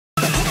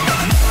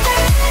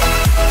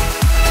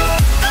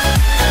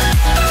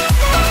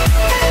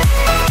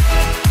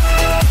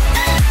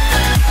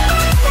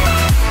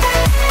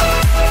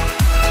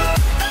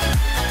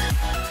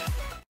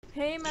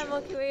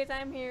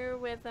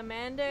with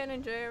Amanda and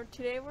Andrea.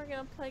 Today we're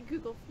gonna play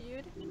Google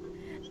Feud.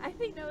 I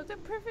think that was a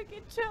perfect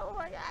intro. Oh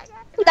my god.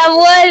 That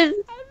was.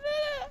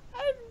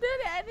 I did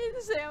it. I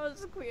didn't say I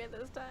was queer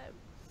this time.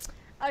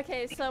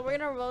 Okay, so we're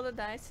gonna roll the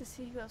dice to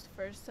see who goes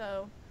first.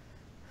 So,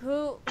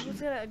 who's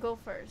gonna go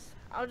first?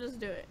 I'll just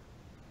do it.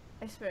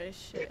 I swear to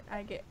shit.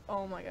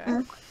 Oh my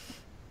god.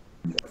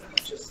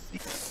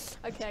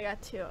 Okay, I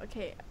got 2.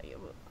 Okay, you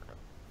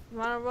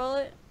wanna roll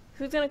it?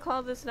 Who's gonna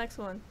call this next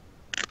one?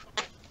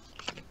 I'm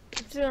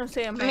just gonna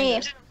say Amanda.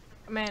 Me.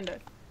 Amanda.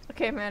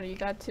 Okay, Amanda, you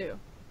got 2.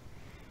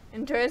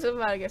 Andrea's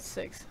about to get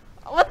 6.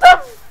 What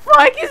the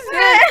fuck is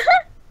this?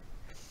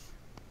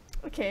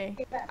 Okay,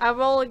 I'll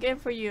roll again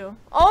for you.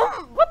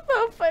 Oh, what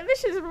the fuck?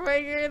 This shit's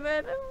rigged,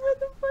 man. What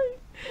the fuck?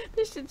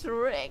 This shit's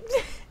rigged.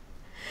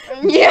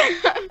 Yeah.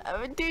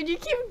 Dude, you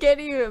keep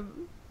getting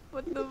him.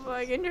 What the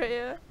fuck,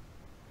 Andrea?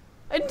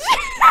 I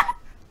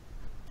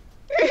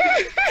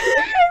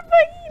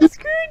fucking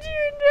screwed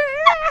you,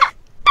 Andrea.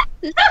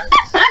 You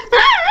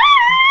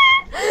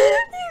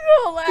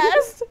go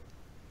last.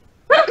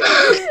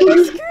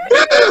 You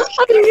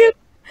screwed you.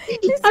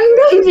 I'm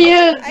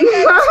confused. I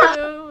got 2.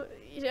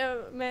 Yeah,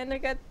 Amanda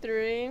got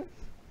 3.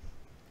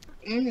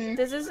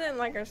 This isn't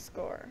like our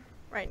score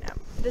right now.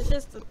 This is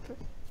just the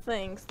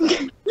things.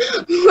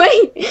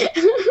 Wait.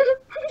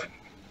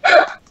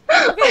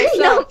 Okay,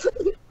 so,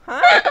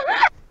 huh?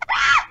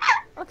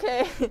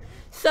 Okay,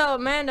 so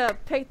Amanda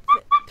picked.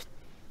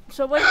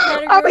 So what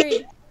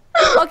category?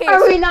 Okay,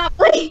 Are we not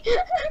playing?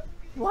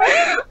 What?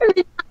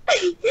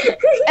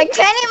 I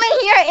can't even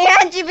hear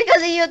Angie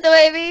because of you, the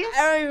baby. I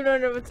don't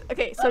even know what's.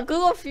 Okay, so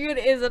Google Feud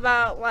is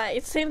about like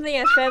it's the same thing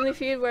as Family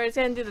Feud, where it's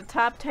gonna do the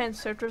top 10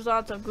 search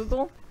results of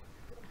Google.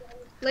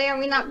 Wait, are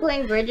we not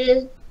playing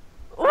bridges?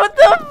 What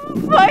the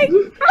fuck?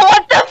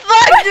 What the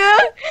fuck,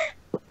 dude?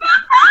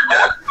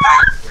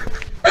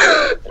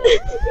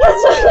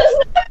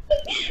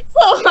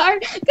 So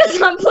hard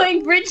because I'm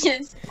playing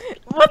bridges.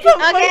 What the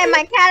fuck? Okay,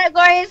 my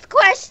category is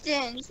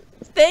questions.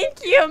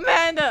 Thank you,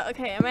 Amanda.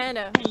 Okay,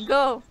 Amanda,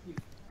 go.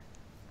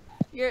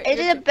 Is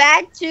it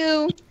bad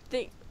to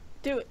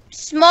Do it.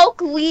 smoke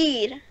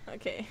weed?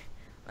 Okay,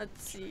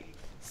 let's see.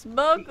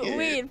 Smoke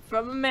weed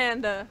from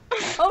Amanda.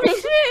 Oh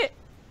shit!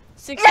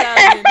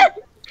 6,000.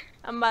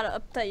 I'm about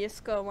to update your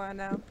score right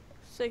now.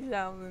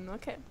 6,000.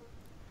 Okay.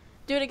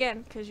 Do it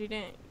again, cause you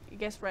didn't. You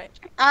guessed right.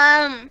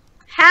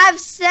 Have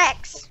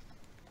sex.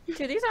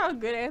 Dude, these are all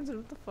good answers.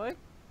 What the fuck?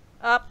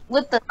 Up.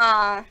 With the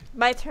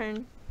My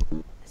turn.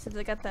 Since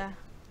I got the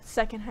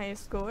second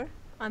highest score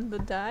on the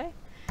die,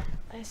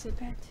 I sit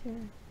back to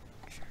drink.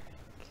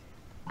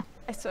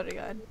 I swear to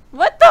God.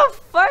 What the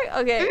fuck?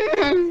 Okay.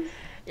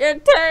 Your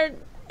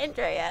turn,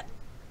 Andrea.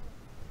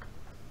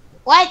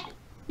 What?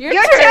 Your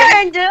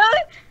turn,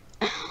 dude.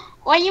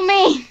 What do you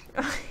mean?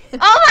 Oh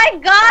my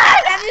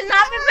God! Have you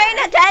not been paying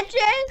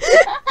attention?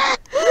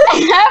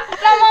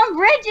 I'm on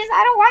bridges.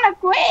 I don't want to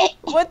quit.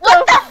 What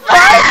the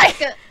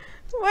fuck?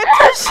 What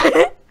the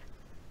shit?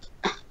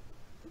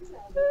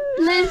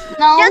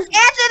 No. Just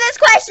answer this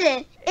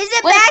question. Is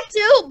it back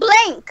to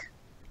blank?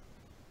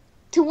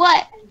 To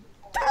what?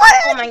 What?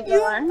 Oh my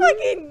God. You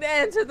fucking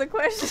answer the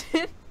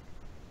question.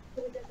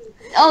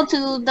 Oh,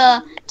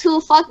 to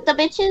fuck the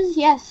bitches?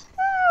 Yes.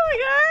 Oh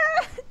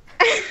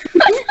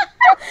my God.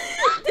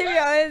 To be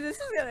honest, this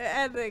is gonna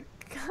end the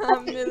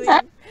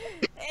million.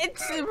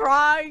 It's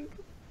wrong.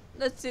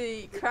 Let's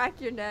see.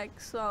 Crack your neck,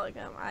 swallow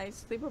gum, eyes,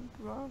 sleep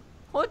wrong.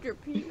 Hold your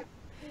pee.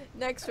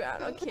 Next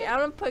round. Okay, I'm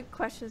gonna put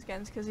questions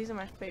again because these are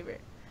my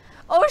favorite.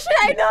 Oh shit,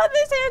 I know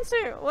this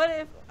answer. What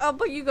if? Oh,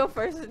 but you go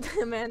first,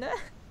 Amanda.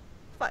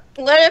 Fuck.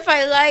 What if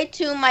I lie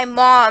to my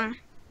mom?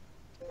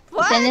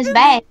 What? Then it's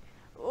bad.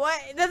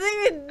 What? It doesn't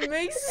even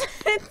make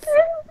sense.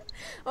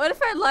 What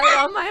if I lie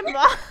on my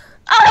mom?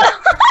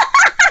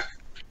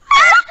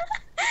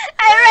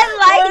 I read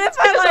like. What if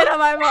I lied on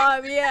my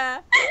mom?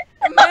 Yeah.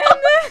 Amanda.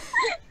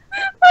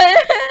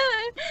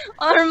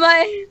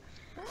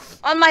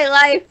 on my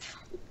life.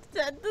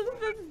 That's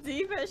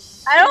deep as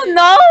shit. I don't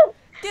know.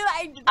 Dude,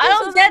 I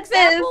don't get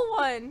example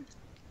one.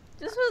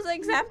 This was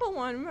example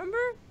 1. Remember?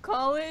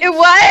 College. It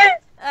was.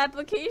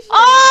 Application.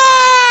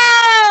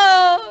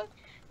 Oh.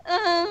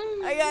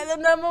 I got the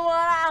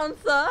 #1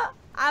 answer.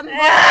 I'm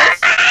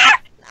British.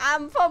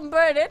 I'm from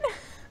Britain.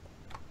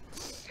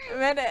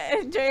 Amanda,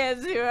 Andrea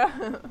 0.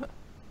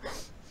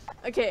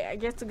 Okay, I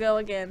get to go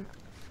again.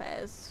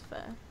 Fast.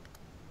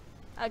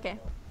 Okay.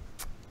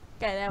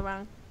 Got that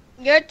wrong.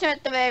 Your turn,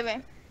 the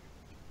baby.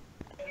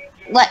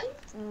 What?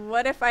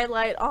 What if I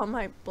light on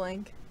my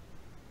blank?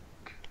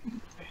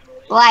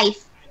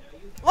 Life.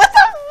 What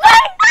the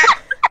fuck?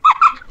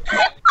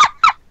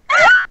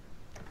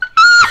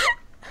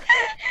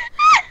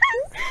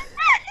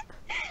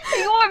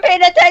 You weren't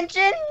paying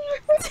attention.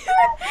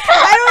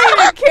 I don't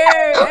even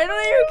care. I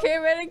don't even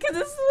care, man, because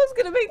this is what's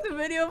gonna make the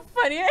video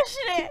funny as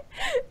shit.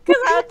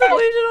 Because I'm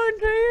delusional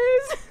and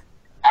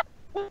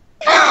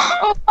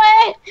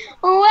What?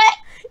 What?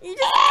 You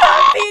just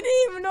copied it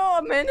even though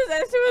Amanda's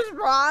answer was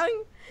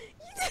wrong.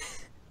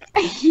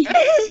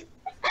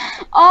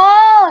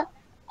 Oh.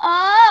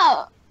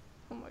 Oh.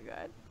 Oh my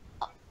God.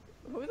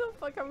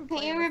 fuck are we Can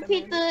playing you with,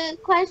 repeat Amanda? the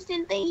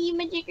question, thingy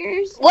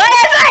majiggers? What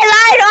if I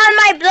lied on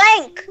my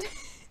blank?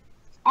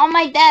 On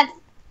my death.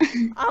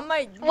 On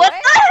my What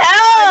the On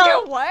hell?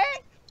 your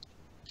what?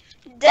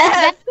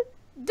 Death.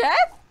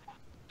 Death?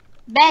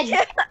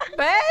 Bed.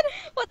 Bed?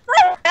 What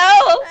the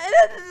hell?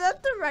 That's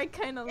not the right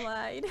kind of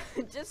lie.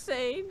 Just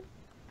saying.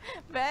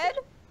 Bed?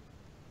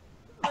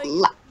 Like,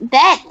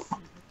 Death.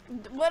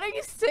 what are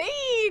you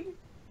saying?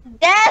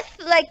 Death,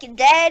 like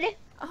dead.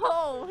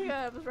 Oh,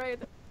 yeah, I was right.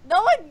 No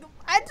one.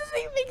 That doesn't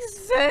even make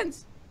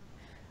sense.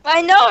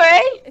 I know,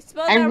 right? It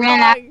spelled I that ran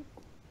out. wrong.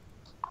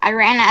 I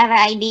ran out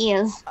of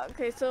ideas.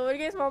 Okay, so what do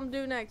you guys want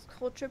to do next?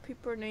 Culture,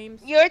 people,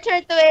 names. Your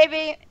turn,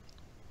 baby.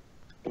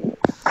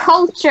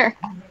 Culture.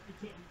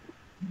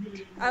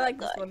 I like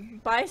this one.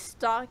 Buy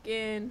stock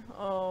in.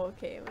 Oh,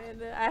 okay,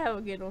 man. I have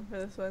a good one for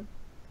this one.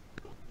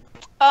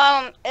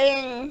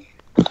 In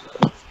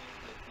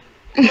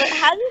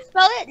how do you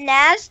spell it?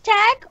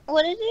 NASDAQ?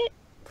 What is it?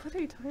 What are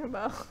you talking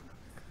about?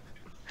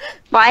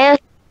 Buy a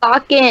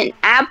stock in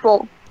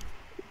Apple.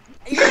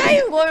 You're not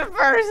even going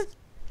first.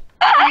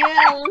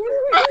 Yeah.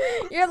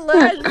 You're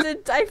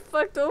last. I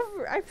fucked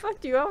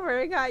you over.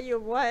 I got you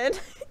one.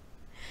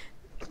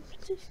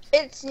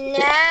 It's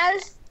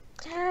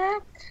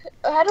NASDAQ.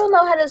 I don't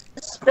know how to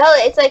spell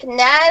it. It's like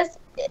Nas.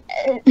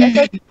 It's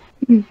like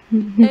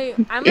Hey,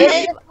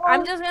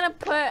 I'm just gonna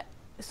put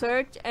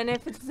search, and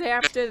if it's there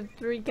after the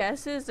 3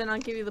 guesses, then I'll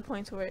give you the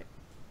points for it.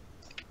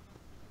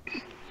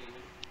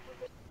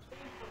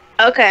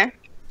 okay.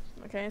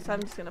 Okay, so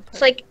I'm just gonna put.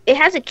 It's like it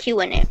has a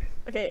Q in it.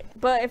 Okay,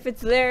 but if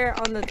it's there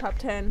on the top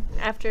 10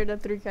 after the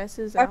 3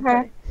 guesses, then I'll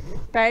put it.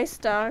 Buy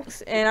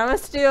stocks, and I'm gonna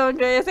steal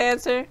Andrea's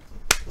answer.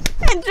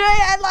 Andrea,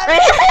 I love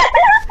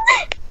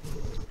it.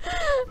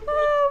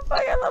 Oh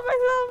fuck, I love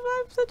myself.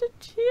 I'm such a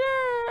cheater.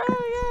 Oh my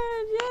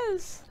god,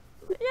 yes.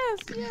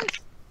 Yes.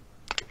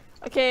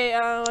 Okay,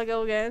 I'll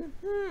go again.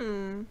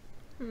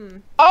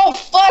 Oh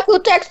fuck! Who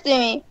texted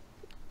me?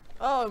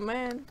 Oh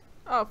man.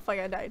 Oh fuck,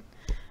 I died.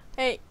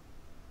 Hey,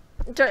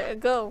 Andrea,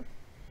 go.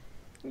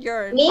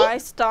 Your Me? buy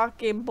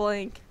stock in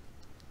blank.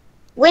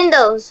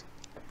 Windows.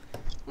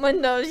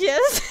 Windows,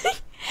 yes.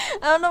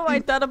 I don't know why I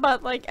thought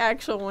about like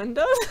actual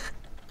windows.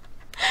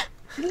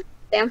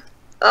 Damn.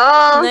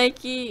 Oh.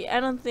 Nike, I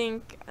don't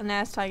think an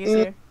NASDAQ is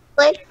here.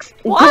 Like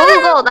Water!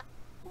 Google.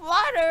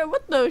 Water!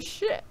 What the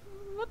shit?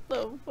 What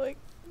the fuck?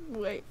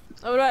 Wait.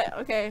 Alright,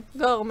 okay.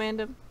 Go,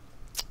 Amanda.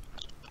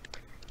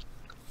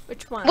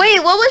 Which one? Wait,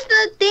 what was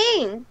the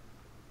thing?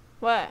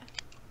 What?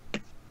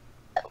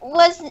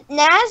 Was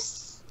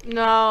NAS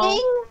No.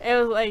 thing? It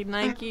was like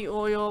Nike,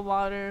 oil,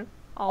 water,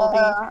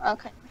 Aldi.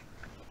 Okay.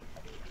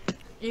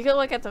 You can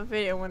look at the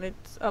video when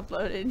it's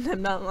uploaded.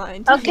 I'm not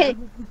lying to Okay.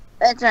 you.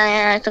 It's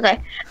okay.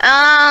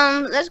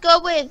 Let's go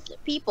with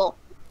people.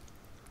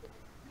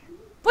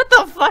 What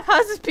the fuck?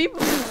 How's this people?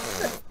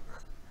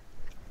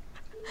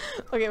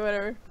 Okay,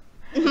 whatever.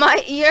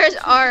 My ears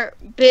are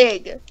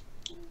big.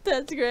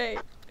 That's great.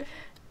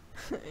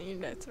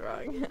 That's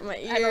wrong. My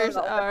I don't ears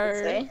know what to are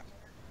say.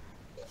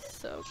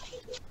 so.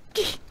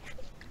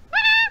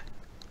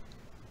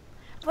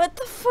 What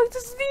the fuck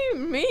does it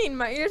even mean?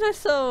 My ears are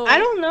so. I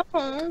don't know.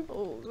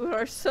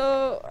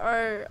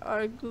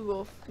 Are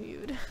Google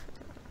Feud.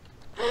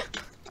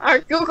 Our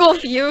Google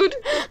Feud.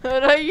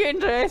 What are you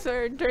interested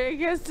or Andrea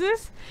guess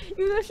this?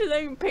 You know she's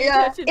not even paying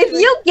Yeah. attention If to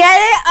you get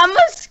it, I'ma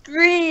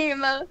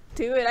scream.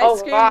 do it. I Oh,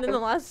 screamed wow. in the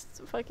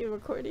last fucking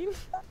recording.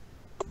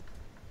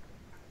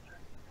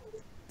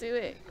 Do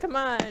it. Come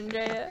on,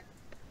 Andrea.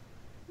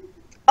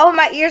 Oh,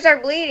 my ears are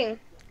bleeding.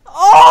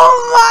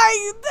 Oh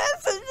my!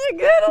 That's such a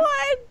good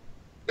one.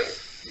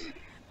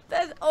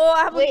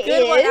 I have Wait, a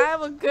good one. it I is?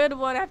 have a good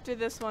one after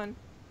this one.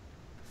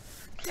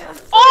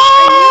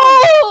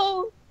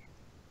 Oh!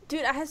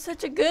 Dude, I have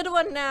such a good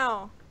one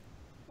now.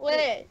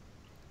 Wait.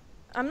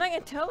 I'm not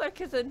gonna tell her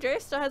because Andrea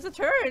still has a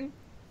turn.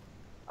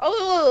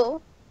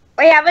 Oh.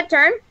 Wait, have a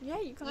turn?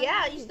 Yeah, you can.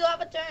 Yeah, you still have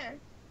a turn.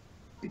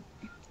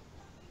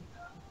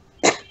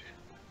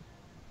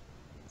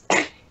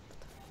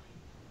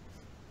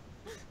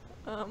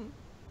 I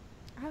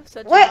have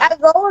such. Wait, a I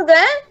go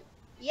again?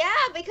 Yeah,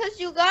 because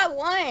you got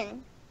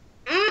one.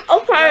 Get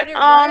Okay. it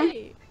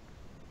right.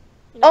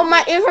 You know Oh, my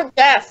what? ears are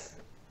deaf.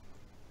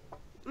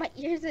 My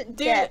ears are Dude,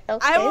 deaf.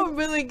 Okay. I have a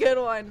really good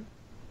one,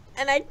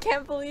 and I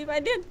can't believe I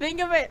didn't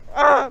think of it.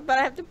 Ugh, but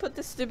I have to put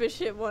the stupid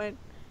shit one.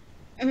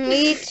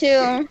 Me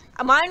too.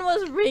 Mine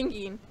was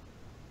ringing.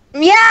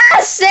 Yeah,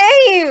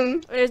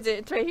 same. Where is it?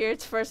 It's right here.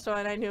 It's first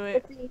one. I knew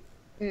it.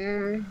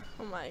 Mm.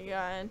 Oh my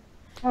god.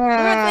 We were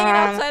thinking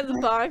outside the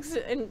box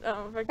and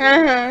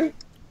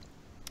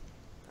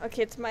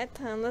Okay, it's my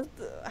time.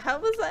 How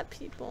was that,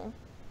 people?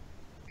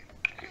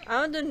 I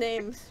want the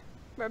names.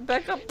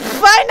 Rebecca.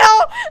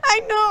 I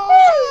know.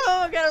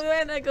 Oh god,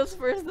 Amanda goes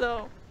first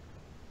though.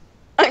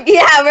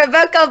 Yeah,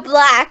 Rebecca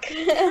Black.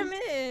 Damn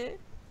it.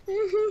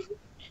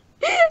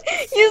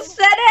 You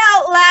said it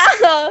out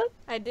loud.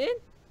 I did.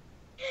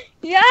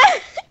 Yeah.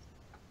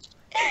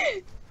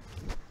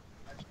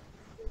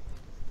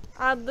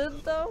 I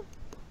did though.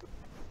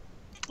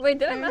 Wait,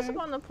 did I mess up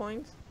on the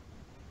points?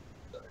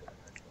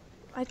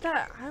 I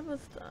thought I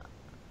was the.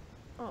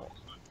 Oh,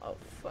 oh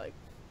fuck.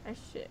 Ah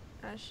shit.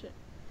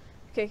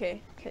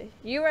 Okay.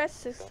 You were at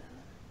 6.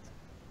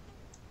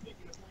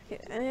 Okay,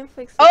 I need to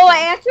fix. Oh, I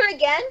answered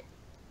again.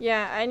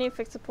 Yeah, I need to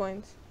fix the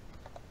points.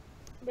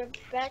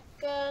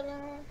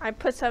 Rebecca. I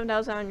put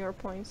 7,000 on your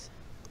points.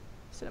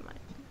 Instead of mine.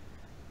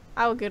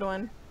 Oh, good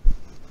one.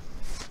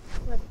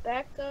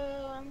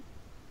 Rebecca.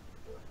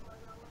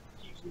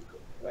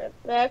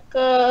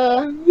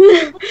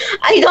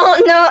 I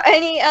don't know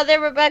any other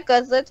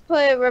Rebeccas. Let's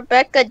put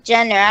Rebecca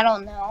Jenner. I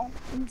don't know.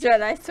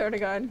 Jed, I swear to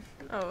God.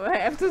 Oh, I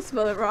have to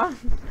spell it wrong.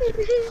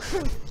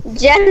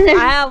 Jenner. I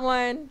have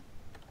one.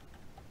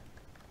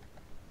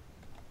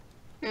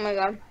 Oh my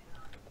God.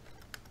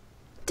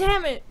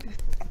 Damn it.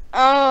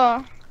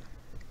 Oh.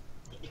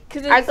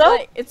 Cause I it's go?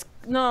 like it's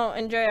no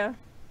Andrea.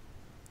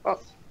 Oh.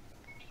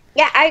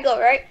 Yeah, I go,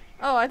 right?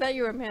 Oh, I thought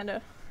you were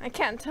Amanda. I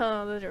can't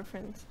tell the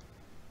difference.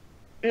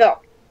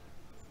 No.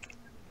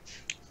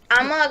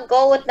 I'm gonna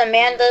go with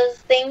Amanda's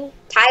thing.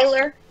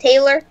 Taylor.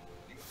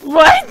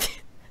 What?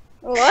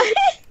 What?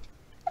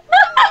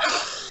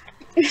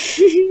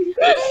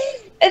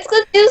 It's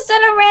because you said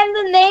a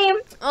random name.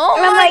 Oh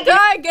And I'm my like,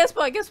 God! Guess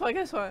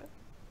what?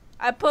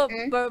 I put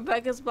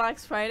Rebecca's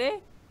Black's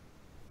Friday.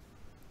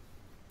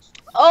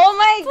 Oh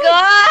my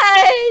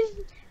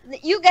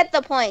gosh! You get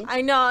the point.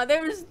 I know.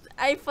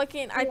 I thought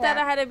Yeah.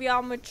 I had to be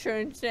all mature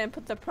and didn't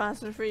put the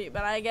process free,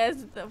 but I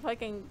guess the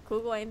fucking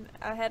Google. I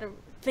had to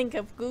think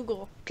of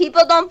Google.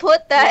 People don't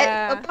put that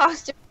Yeah.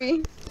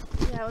 apostrophe.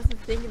 Yeah, I wasn't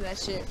thinking that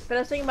shit. But I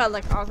was thinking about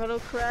like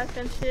autocorrect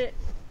and shit.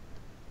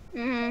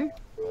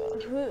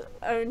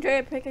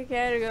 Andrea, pick a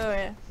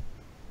category.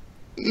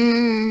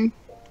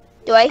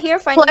 Do I hear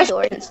funny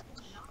doors?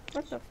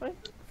 What the fuck?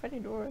 Funny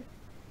door.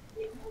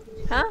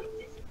 Huh?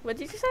 What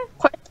did you say?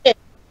 Question.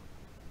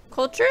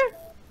 Culture?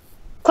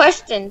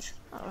 Questions.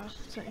 Oh,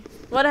 sorry.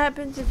 What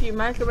happens if you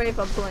microwave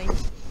a blank?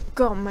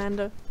 Go,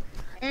 Amanda.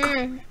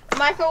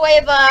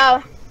 Microwave.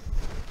 I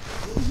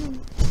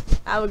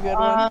have a good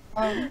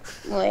one.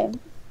 Wait.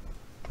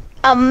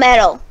 A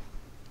metal.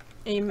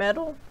 A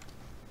metal?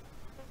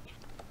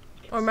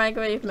 Or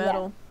microwave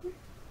metal?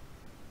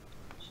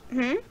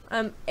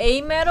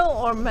 A metal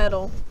or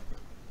metal?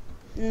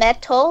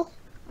 Metal.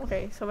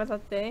 Okay, so what's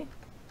that day?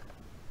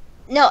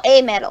 No,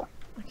 a metal.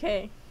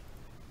 Okay.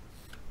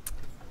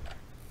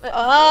 Whatever.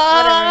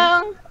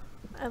 Um.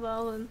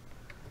 1,000.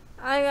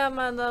 I got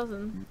my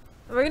 1,000.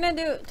 We're gonna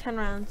do 10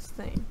 rounds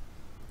thing.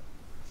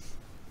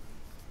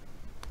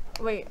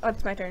 Wait, oh,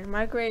 it's my turn.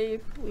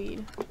 Microwave,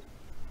 weed.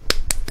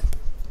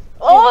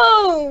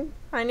 Oh.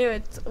 I knew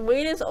it.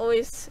 Weed is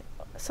always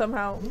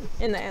somehow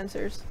in the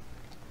answers.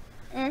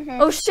 Mhm.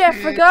 Oh shit, I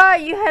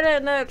forgot you had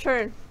another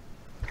turn.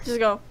 Just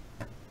go.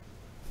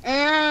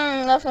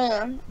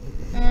 Nothing.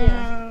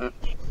 Yeah.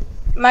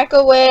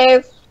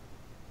 Microwave.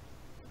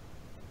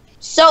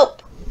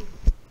 Soap.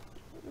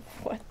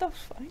 What the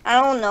fuck?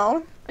 I don't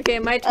know. Okay,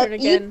 my turn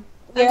again.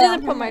 yeah. I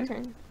didn't put my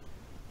turn.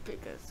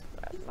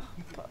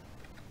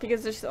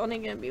 Because there's only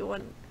gonna be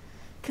one.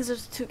 Because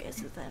there's 2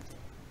 guesses left.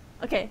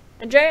 Okay,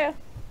 Andrea.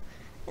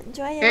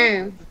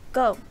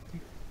 Go.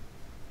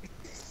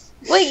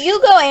 Wait, you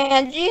go,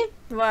 Angie.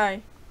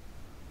 Why?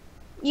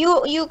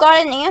 You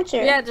got an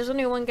answer. Yeah, there's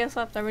only 1 guess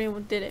left.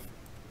 Everyone did it.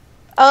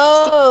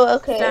 Oh,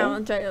 okay. Now,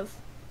 Andrea's.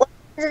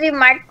 Does the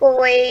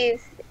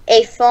microwave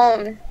a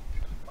phone?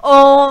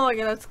 Oh my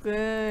God, that's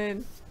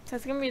good.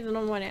 That's gonna be the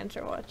number 1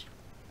 answer. Watch.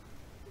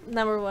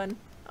 Number 1.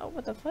 Oh,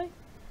 what the fuck?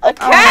 A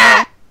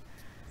cat.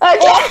 A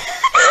cat.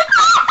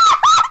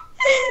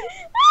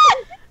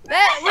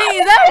 Wait,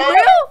 is that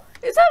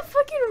real? Is that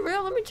fucking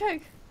real? Let me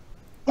check.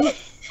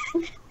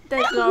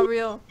 That's not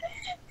real.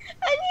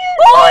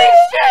 Holy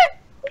shit!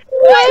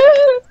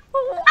 What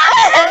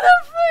the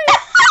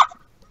fuck?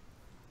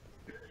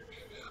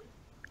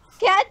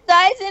 Cat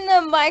dies in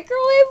the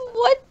microwave?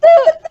 What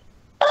the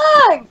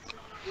fuck?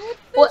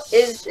 What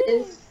is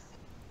this?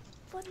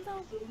 What the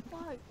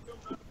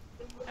fuck?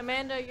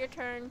 Amanda, your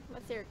turn.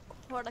 What's your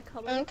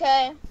watercolor?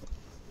 Okay.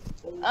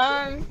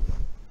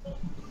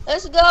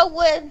 Let's go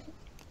with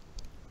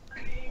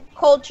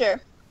culture.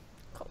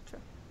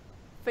 Culture.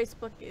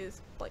 Facebook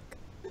is like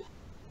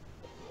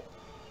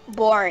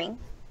Boring.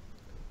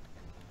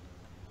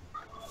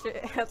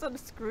 shit. That's gonna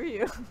screw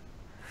you.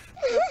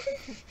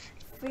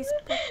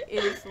 Facebook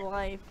is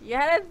life. You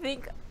had to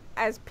think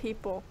as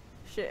people.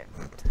 Shit.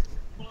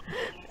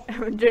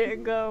 Andrea,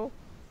 go.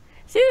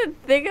 She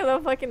didn't think of the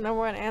fucking number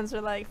 1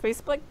 answer. Like,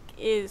 Facebook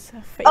is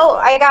Facebook. Oh,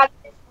 I got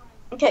it.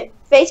 Okay,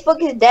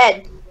 Facebook is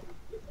dead.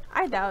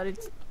 I doubt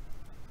it's.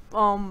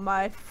 Oh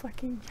my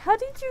fucking. How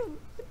did you.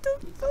 What the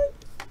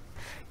fuck?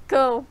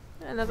 Go.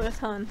 Another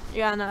ton. You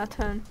got another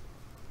ton.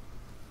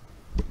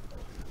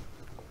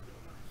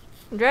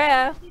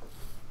 Andrea.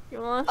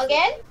 You want?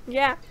 Again?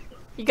 Yeah.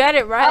 You got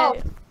it right.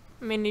 Oh.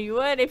 I mean, you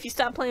would if you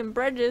stopped playing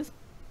Bridges.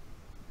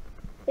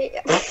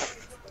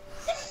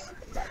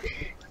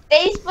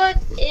 Facebook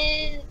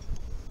is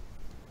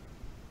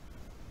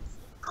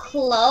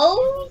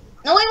closed?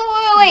 No,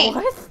 wait.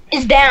 What?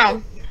 It's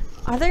down.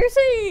 I thought you were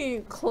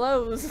saying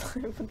clothes.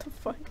 What the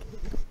fuck?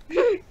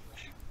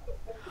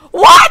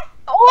 What?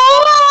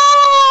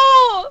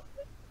 Oh!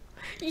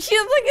 She's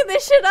looking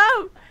this shit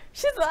up.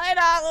 She's like,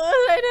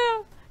 right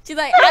now. She's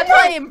like, I'm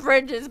playing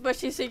Bridges, but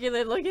she's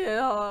secretly looking it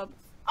all up.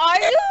 Are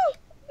you?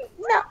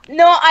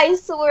 No, I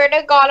swear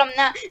to God, I'm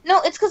not.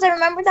 No, it's because I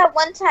remember that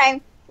one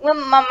time when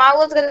my mom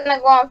was gonna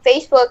go on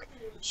Facebook.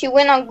 She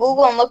went on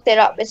Google and looked it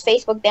up. It's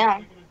Facebook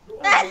down.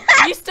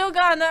 You still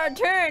got another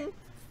turn.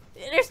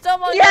 There's still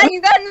more. Yeah,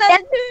 you got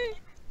another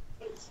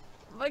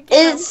turn.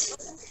 Is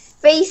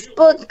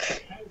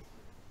Facebook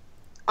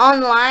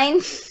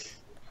online?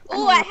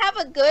 Oh, I have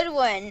a good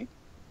one.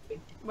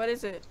 What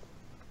is it?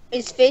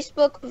 Is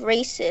Facebook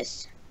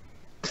racist?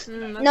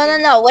 No.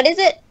 No. What is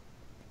it?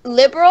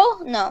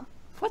 Liberal? No.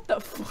 What the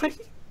fuck?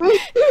 There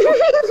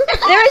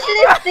was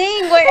this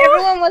thing where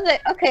everyone was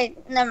like, okay,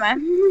 never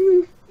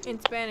mind. In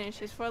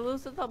Spanish, it's for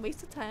losers that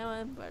waste of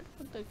time, but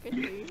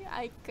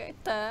I get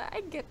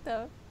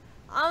the.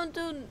 I'm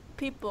doing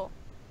people.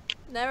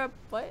 Never.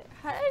 What?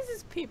 How is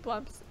this people?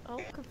 I'm so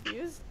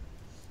confused.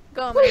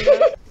 Go on, man.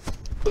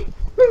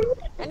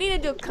 I need to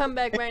do a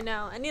comeback right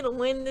now. I need to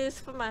win this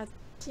for my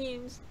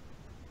teams.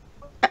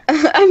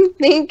 I'm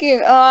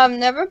thinking. I've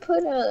never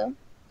put a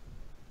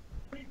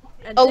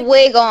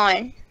wig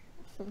on.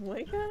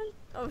 Wig on?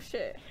 Oh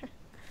shit.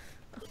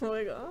 A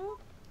wig on?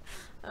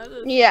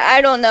 Yeah,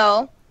 I don't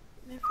know.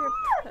 Never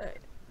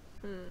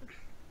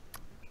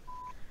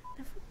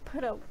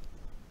put a.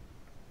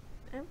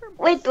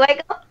 Wait, do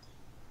I go?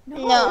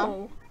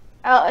 No.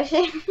 Oh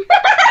shit.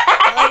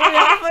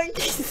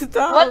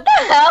 Stop. What the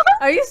hell?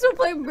 Are you still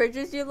playing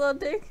Bridges, you little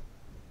dick?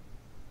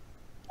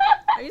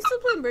 Are you still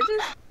playing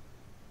Bridges?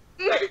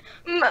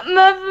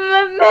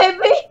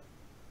 Maybe.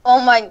 Oh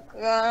my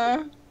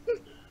God.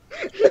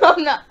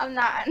 No, I'm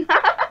not.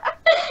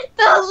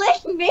 Don't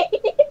lick me.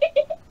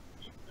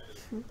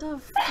 What the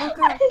fuck?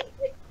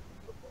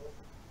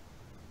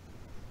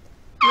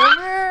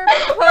 Never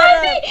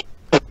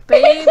put a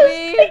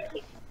baby.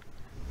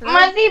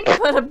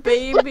 Put a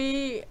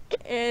baby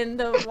in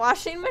the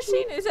washing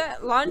machine. Is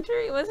that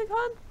laundry? What's it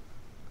called?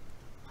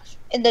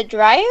 In the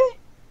dryer?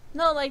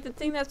 No, like the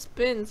thing that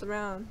spins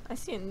around. I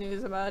see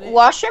news about it.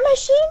 Washer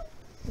machine?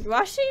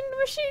 Washing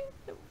machine?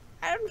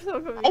 I'm so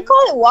confused. I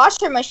call it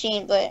washer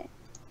machine, but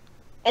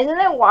Isn't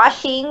it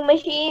washing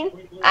machine?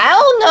 I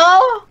don't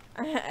know.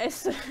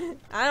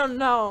 I don't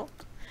know.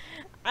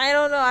 I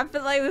don't know. I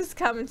feel like this is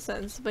common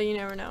sense, but you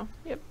never know.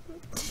 Yep.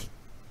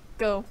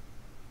 Go.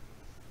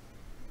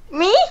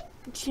 Me?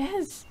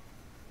 Yes.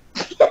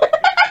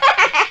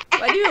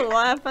 Why do you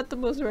laugh at the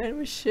most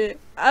random shit?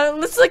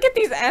 Let's look at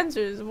these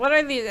answers. What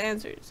are these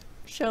answers?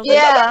 Show me.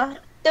 Yeah.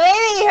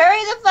 Baby,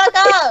 hurry the fuck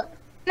up.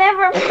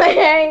 Never put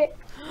a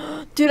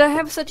Dude, I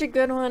have such a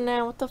good one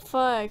now. What the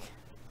fuck?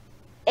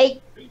 A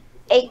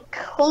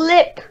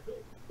clip.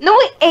 No,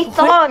 wait, a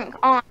thong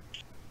on.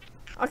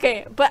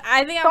 Okay, but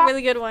I think I have a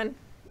really good one.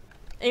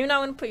 Even though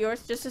I'm gonna put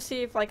yours just to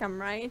see if like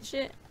I'm right and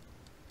shit.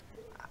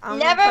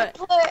 Never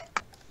put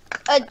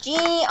a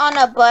genie on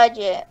a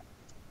budget.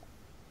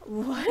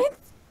 What?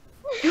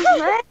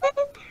 What?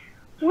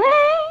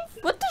 What?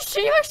 What the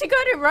shit? You actually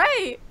got it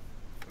right.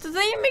 Does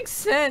that even make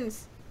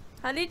sense?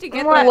 How did you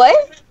get What? that?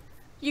 What?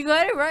 You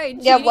got it right.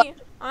 Yeah, Genie what?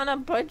 on a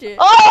budget.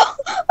 Oh!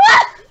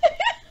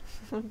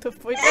 What the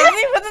fuck? What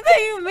does that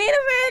even mean,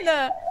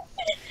 Amanda?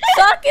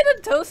 Sock in a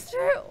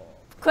toaster?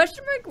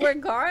 Question mark? We're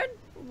guard?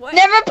 What?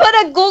 Never put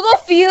a Google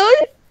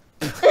Feud?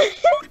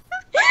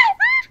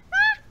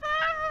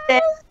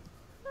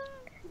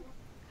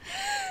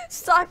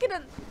 Sock in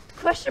a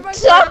question mark?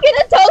 Sock in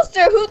a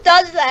toaster? Who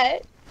does that?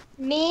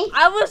 Me?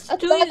 I was A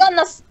doing thug on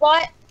the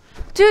spot?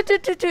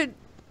 Dude.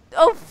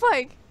 Oh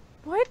fuck.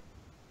 What?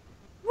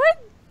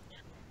 What?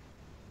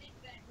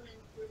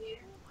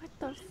 What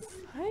the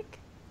fuck?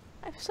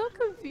 I'm so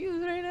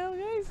confused right now,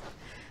 guys.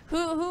 Who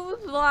was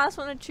the last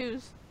one to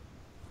choose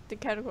the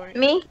category?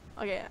 Me?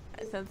 Okay,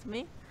 that's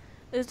me.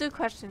 Let's do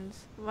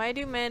questions. Why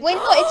do men? Wait,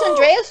 no, it's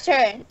Andrea's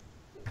turn.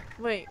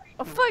 Wait.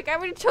 Oh fuck! I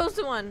already chose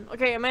the one.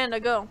 Okay, Amanda,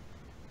 go.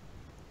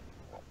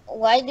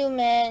 Why do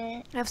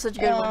men? I have such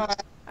a good one. I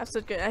have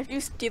such good. If you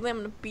steal it, I'm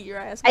gonna beat your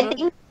ass. I Go.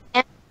 think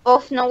we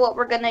both know what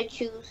we're gonna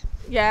choose.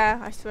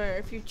 Yeah, I swear.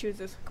 If you choose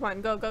this, come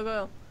on,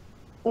 go.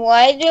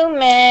 Why do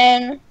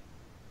men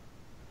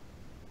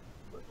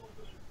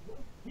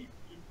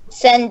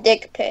send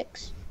dick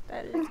pics?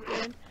 That is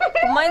good. But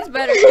mine's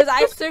better because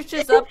I searched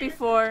this up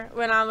before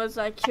when I was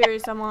like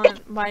curious on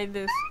why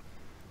this.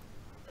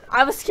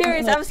 I was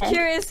curious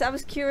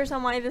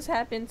on why this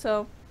happened.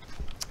 So.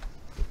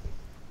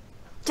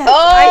 Yes,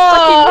 I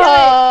fucking knew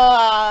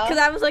it. Because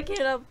I was looking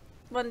it up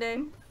one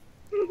day.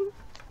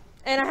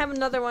 And I have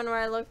another one where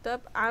I looked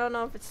up. I don't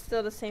know if it's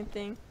still the same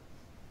thing.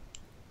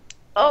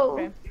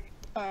 Oh.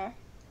 Okay.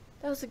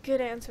 That was a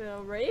good answer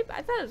though, rape?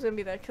 I thought it was gonna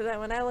be that because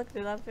when I looked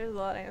it up, there's a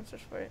lot of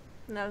answers for it,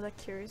 and I was like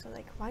curious. I'm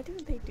like, why do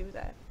they do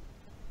that?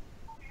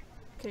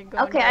 Okay, go.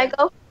 Okay, I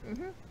go.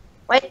 Mhm.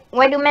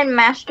 Why do men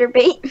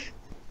masturbate?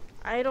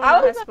 I don't know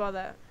how to spell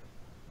that.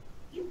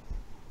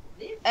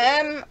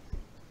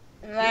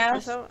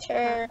 Master.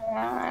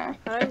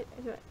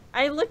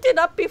 I looked it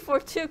up before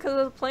too because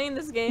I was playing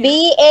this game.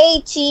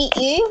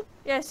 BATE.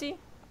 Yeah, see?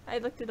 I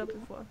looked it up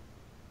before.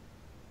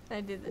 I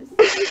did this.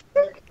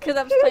 Because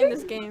I was playing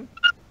this game.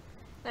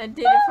 I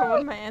did it for one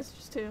of my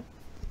answers too.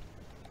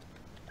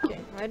 Okay,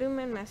 why do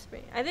men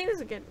masturbate? I think this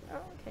is a good. Oh,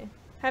 okay.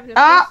 Have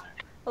nipples?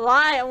 A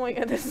lie! Oh my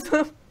god, this is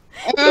so.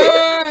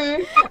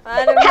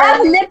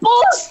 Have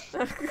nipples?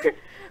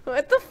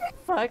 What the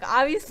fuck?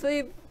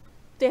 Obviously,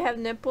 they have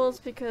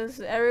nipples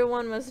because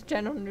everyone was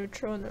gender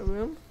neutral in the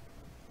room.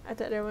 I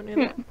thought everyone knew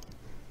that.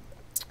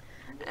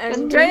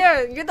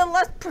 Andrea, you're the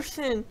last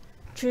person.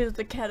 Choose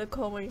the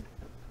category.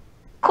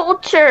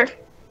 Culture.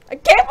 I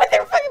can't with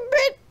your fucking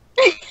bit.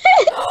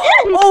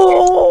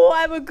 Oh, I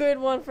have a good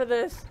one for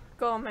this.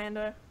 Go,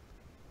 Amanda.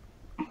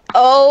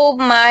 Oh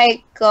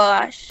my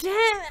gosh.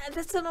 Damn,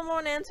 that's the number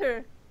one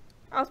answer.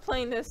 I was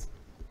playing this.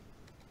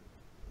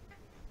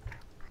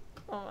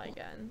 Oh my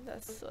god,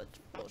 that's such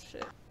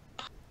bullshit.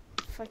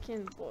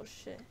 Fucking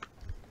bullshit.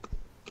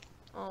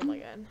 Oh my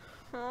god.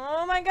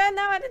 Oh my god,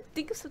 now I didn't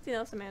think of something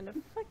else, Amanda.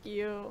 Fuck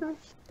you.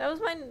 That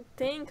was my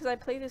thing because I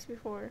played this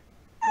before.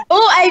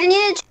 Oh, I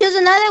need to choose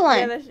another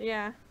one. Yeah,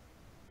 yeah.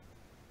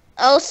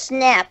 Oh,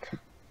 snap.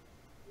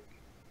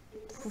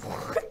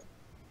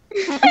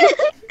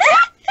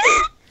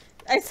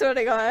 I swear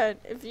to God,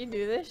 if you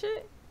do this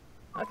shit.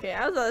 Okay,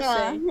 I was gonna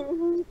say.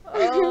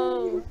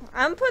 Oh,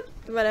 I'm put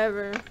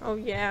whatever. Oh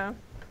yeah.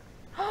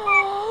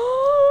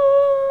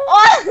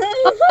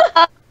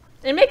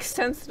 It makes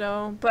sense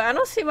though, but I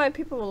don't see why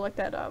people will look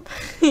that up.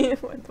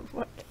 What the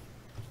fuck?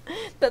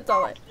 That's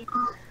all I.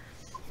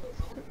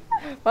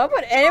 Why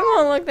would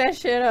anyone look that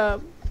shit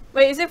up?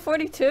 Wait, is it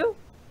 42?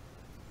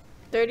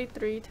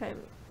 33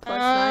 times plus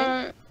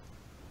 9?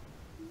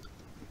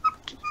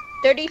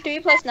 33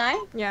 plus 9?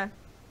 Yeah.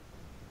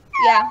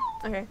 Yeah.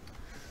 Okay.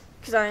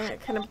 Cause I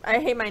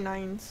hate my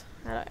 9s.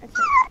 I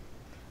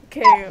can't.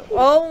 Okay.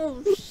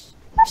 Oh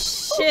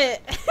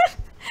shit.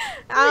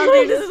 I don't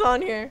think this is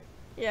on here.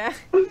 Yeah.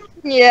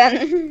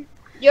 Yeah.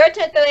 Your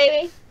turn,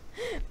 baby.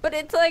 But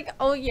it's like,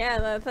 oh yeah,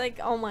 that's like,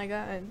 oh my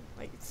god.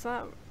 Like, it's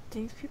not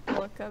things people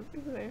look up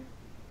either.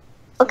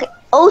 Okay.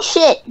 Oh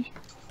shit.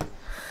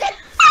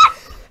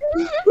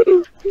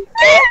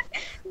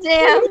 Damn.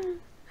 Damn,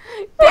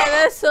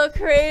 that's so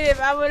creative.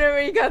 I wonder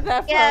where you got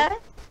that from. Yeah.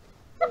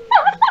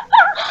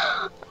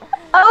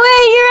 Oh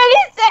wait, you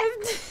already said.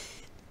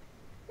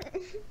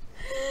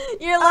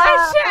 Your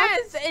last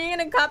chance, and you're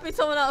gonna copy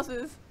someone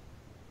else's.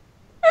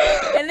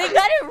 And they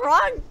got it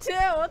wrong too.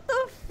 What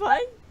the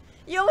fuck?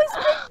 You always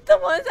pick the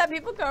ones that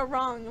people got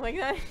wrong like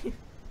that.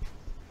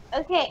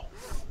 Okay.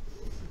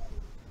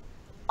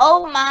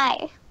 Oh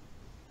my.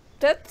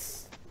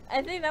 That's.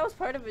 I think that was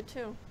part of it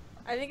too.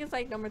 I think it's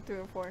like number 3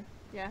 or 4.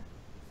 Yeah.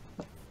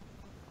 Oh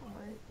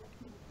my.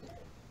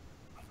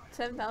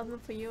 7,000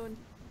 for you and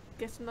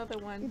guess another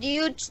one. Do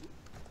you?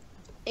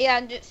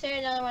 Yeah. Say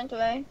another one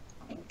today.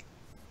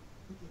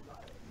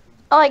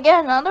 Oh, I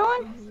get another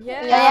one?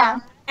 Yeah. Yeah.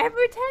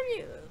 Every time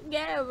you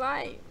get it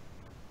right.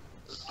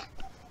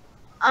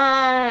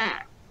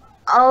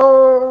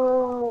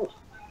 Oh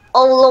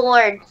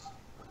Lord.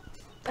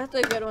 That's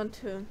a good one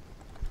too.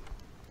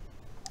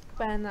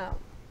 But no.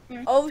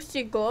 Oh,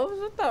 she glows?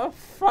 What the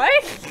fuck?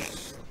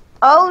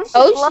 Oh,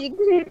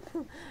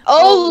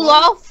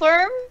 law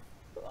firm.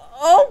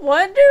 Oh,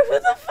 wonder who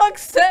the fuck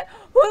said?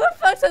 Who the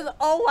fuck says?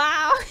 Oh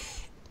wow.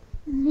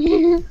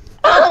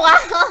 Oh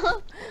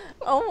wow.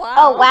 Oh wow.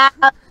 Oh wow.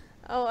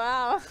 Oh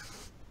wow.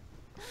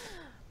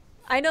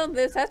 I know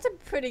this. That's a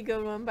pretty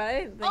good one, but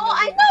I didn't think. Oh,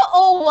 I know.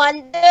 Oh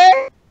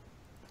Wonder.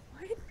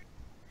 What?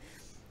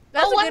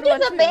 That's Oh a good one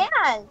Wonder's too. a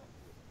band.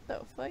 The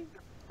fuck?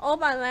 Oh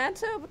my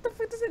Lanta? What the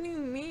fuck does it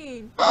even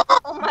mean?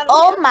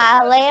 Oh my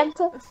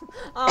Lanta.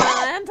 Oh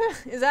my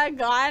Lanta? Is that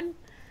God?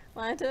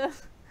 Lanta?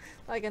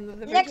 Like in the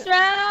Next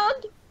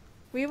round.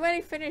 We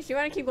already finished. You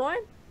wanna keep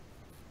going?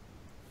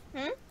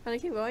 Wanna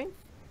keep going?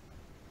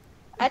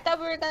 I thought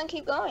we were gonna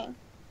keep going.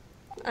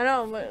 I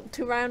know, but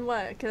to round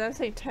what? Because I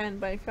say 10,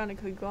 but if you wanna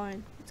keep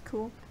going, it's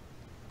cool.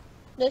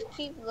 Let's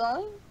keep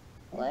going.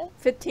 What?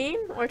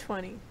 15 or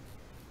 20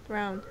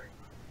 round?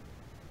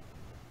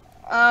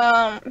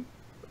 I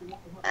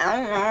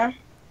don't know.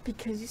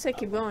 Because you said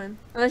keep going.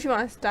 Unless you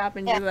want to stop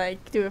and you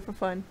like do it for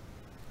fun.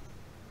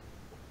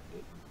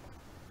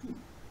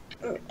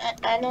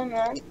 I don't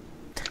know.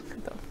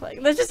 What the fuck?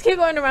 Let's just keep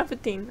going to round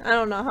 15. I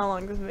don't know how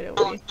long this video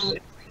will be.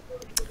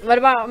 What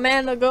about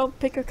Amanda? Go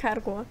pick a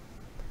category.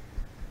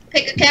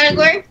 Pick a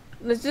category?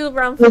 Let's do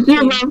round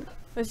 15.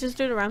 Let's just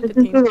do the round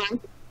 15.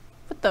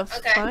 What the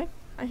fuck?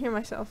 I hear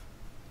myself.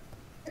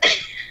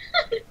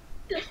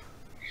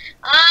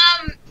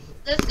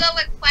 Let's go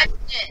with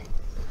questions.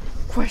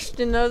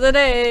 Question of the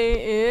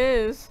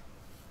day is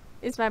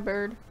my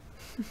bird.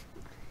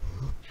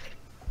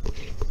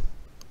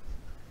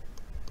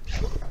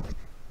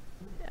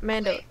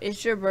 Amanda,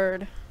 is your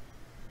bird?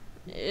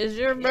 Is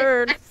your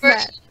bird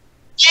fat?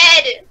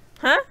 Dead.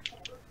 Huh?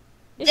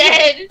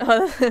 Dead.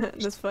 Oh,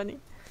 that's funny.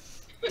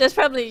 That's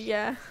probably,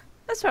 yeah.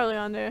 That's probably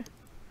on there.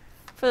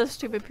 For the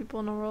stupid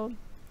people in the world.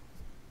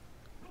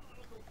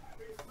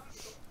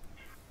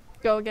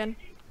 Go again.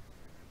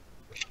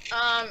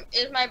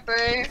 Is my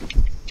bird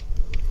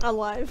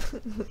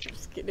Alive.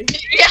 Just kidding.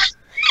 Yeah.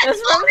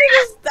 That's probably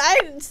just.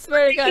 I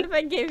swear to God, if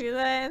I gave you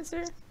that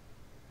answer,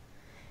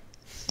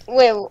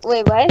 Wait,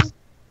 what?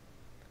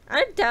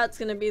 I doubt it's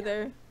gonna be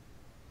there.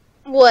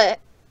 What?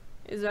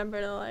 Is my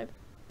bird alive?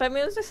 But I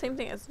mean, it's the same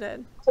thing as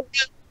dead.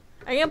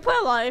 Are you gonna put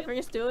alive or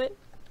just do it?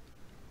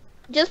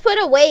 Just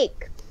put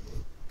awake.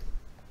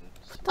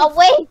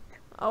 Awake.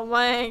 Oh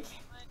my.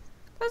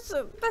 That's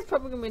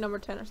probably gonna be number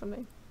 10 or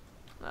something.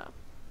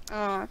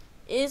 No.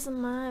 Is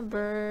my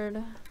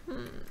bird?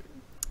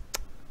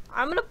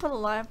 I'm gonna put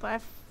alive, but I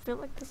feel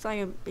like this not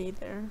gonna be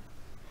there.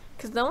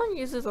 Cause no one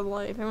uses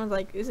alive. Everyone's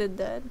like, is it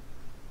dead?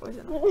 Or is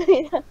it not?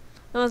 Yeah.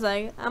 No one's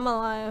like, I'm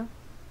alive.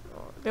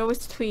 They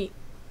always tweet,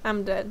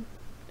 I'm dead.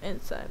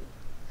 Inside.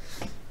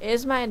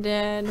 Is my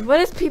dead? What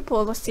is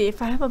people? Let's see.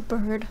 If I have a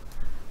bird,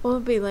 what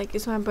would it be like?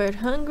 Is my bird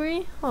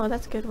hungry? Oh,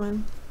 that's a good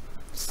one.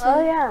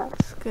 Oh yeah.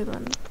 That's a good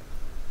one.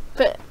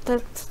 But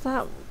that's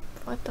not.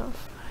 What the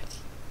fuck?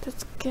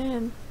 That's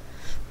good.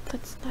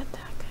 That's not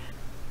that good.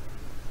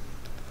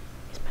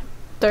 Is my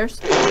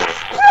thirsty?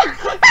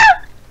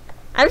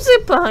 I'm just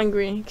gonna put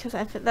hungry because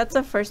I feel that's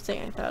the first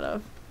thing I thought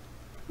of.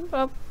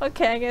 Well,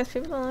 okay, I guess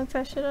people don't look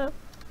that shit up.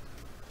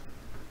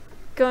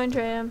 Go,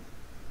 Andrea.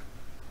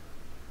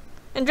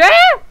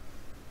 Andrea!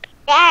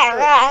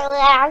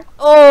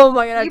 Oh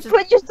my god! You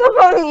put yourself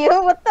on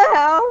mute. What the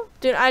hell?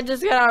 Dude, I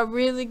just got a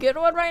really good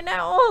one right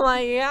now. Oh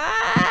my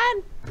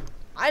god!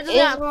 I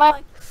just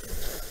got.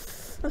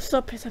 I'm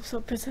so pissed. I'm so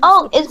pissed.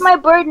 Is my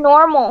bird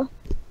normal?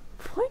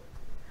 What?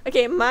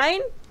 Okay,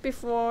 mine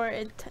before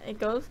it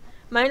goes.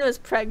 Mine was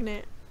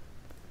pregnant.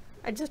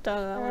 I just thought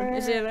of that one.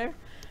 Is it there?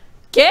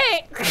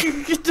 Gay.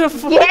 Get the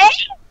fuck. Gay?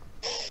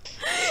 Is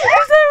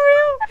that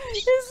real?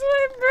 Is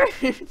my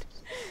bird?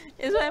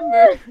 Is my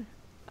bird?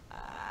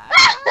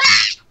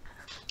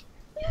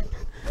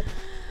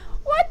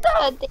 What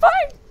the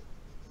fuck?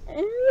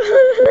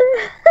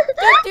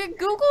 Dude,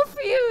 Google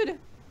Feud.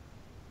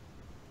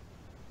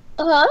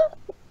 Huh?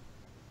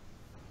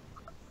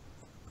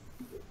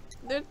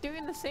 They're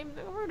doing the same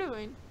thing we're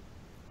doing.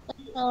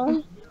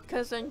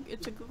 Because then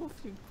it's a Google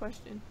Feud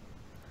question.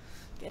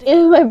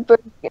 Is my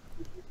bird?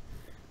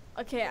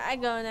 Okay, I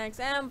go next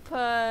and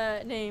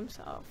put names.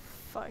 Oh,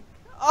 fuck.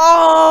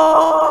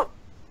 Oh!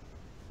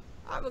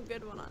 I have a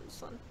good one on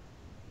this one.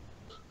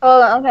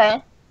 Oh,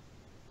 okay.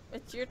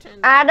 It's your turn.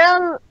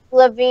 Adam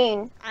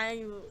Levine.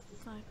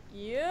 Fuck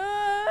you.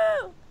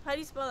 How do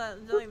you spell that?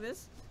 Is it like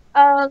this?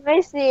 Let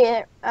me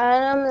see.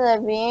 Adam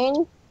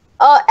Levine.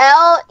 Oh,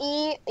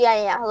 L-E.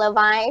 Yeah,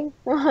 Levine.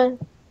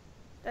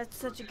 That's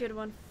such a good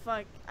one.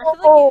 Fuck. I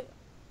feel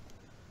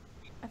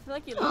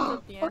like you looked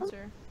up the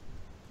answer.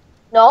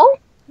 No?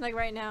 Like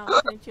right now.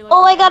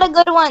 Oh, I got a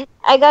good one.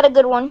 I got a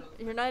good one.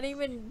 You're not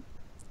even.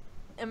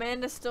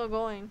 Amanda's still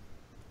going.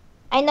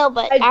 I know,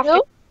 but after.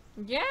 Do?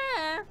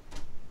 Yeah.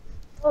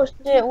 Oh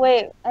shit!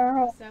 Wait.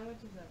 Sandwich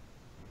is up.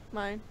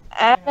 Mine.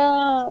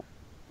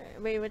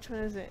 Wait, which one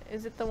is it?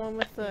 Is it the one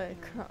with the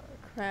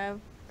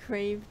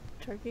craved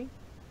turkey?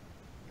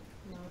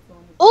 No, it's the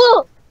one with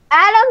Ooh,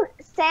 Adam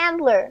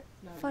Sandler.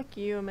 No. Fuck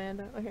you,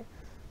 Amanda. Okay.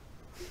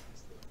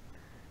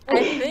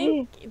 I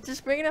think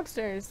just bring it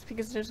upstairs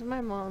because there's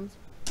my mom's.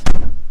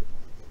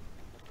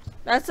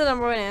 That's the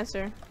number one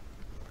answer.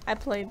 I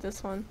played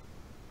this one.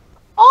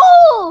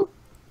 Oh.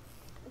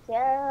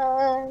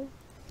 Yeah.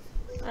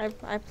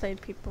 I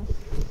played people.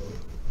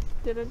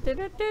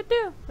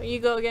 You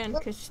go again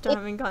because you still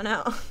haven't gone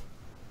out.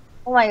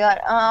 Oh my god.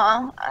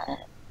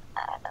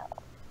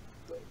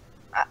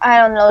 I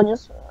don't know.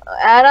 Just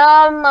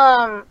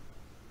Adam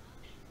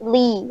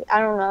Lee.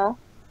 I don't know.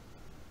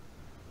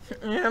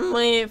 Adam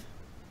leave.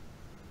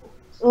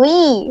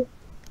 Lee.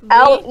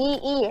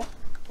 L-E-E.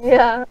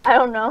 Yeah. I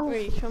don't know.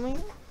 Wait, show me.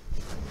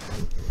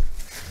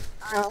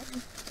 Oh.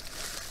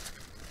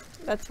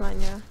 That's mine,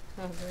 yeah.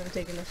 Oh, I'm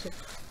taking that shit.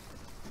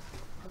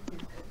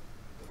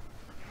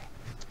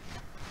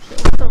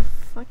 What the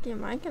fuck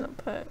am I gonna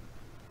put?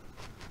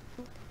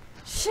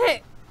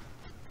 Shit!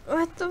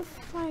 What the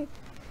fuck?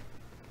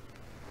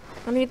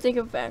 I need to think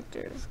of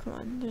actors. Come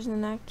on, there's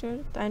an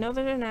actor. I know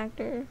there's an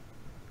actor.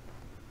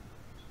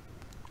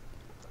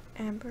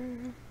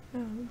 Amber.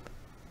 No.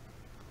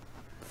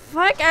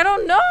 Fuck, I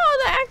don't know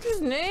the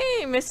actor's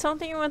name. It's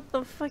something with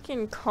the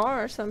fucking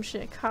car or some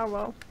shit.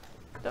 Carwell.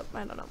 Nope,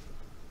 I don't know.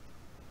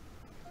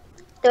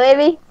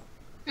 Baby.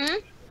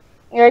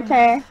 Your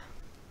turn.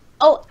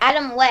 Oh,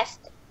 Adam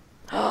West.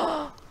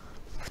 What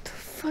the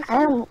fuck?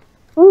 Adam.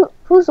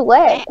 Who's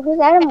West? Who's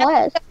Adam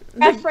West?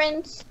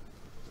 Reference.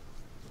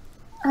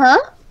 Huh?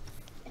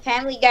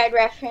 Family Guy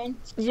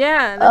reference.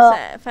 Yeah,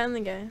 that's a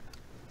Family Guy.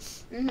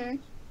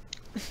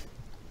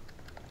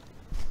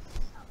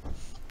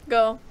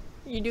 Go.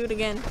 You do it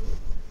again.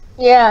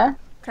 Yeah.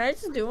 Can I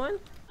just do one?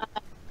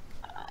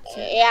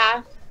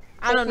 Yeah.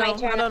 I don't know.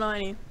 I don't know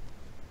any.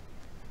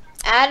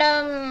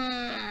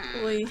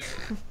 Adam. Lee.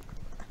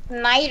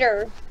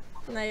 Nighter.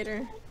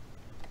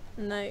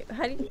 Night.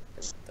 How do you?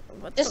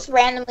 Just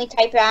randomly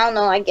type it. I don't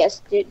know. I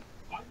guess, dude.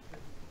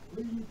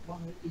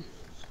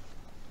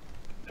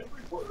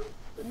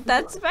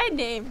 That's my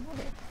name.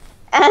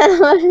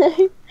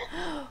 Adam.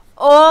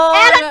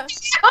 Oh,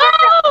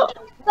 Oh,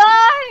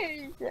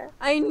 gosh.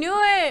 I knew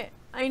it.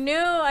 I knew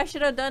I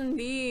should have done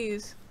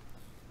these.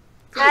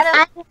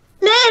 Adam.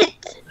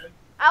 Lit.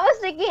 I was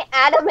thinking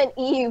Adam and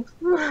Eve.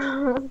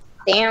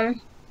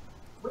 Damn.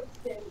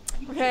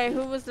 Okay,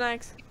 who was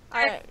next?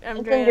 I'm It's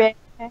Andrea.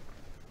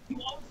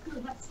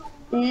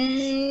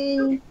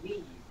 Name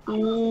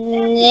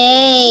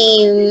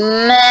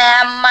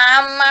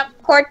Mama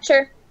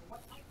Porcher.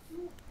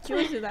 She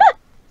was do that.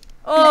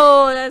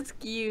 Oh, that's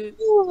cute.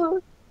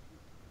 Oh,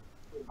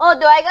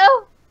 do I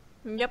go?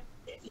 Yep.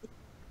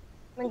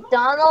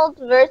 McDonald's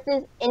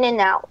versus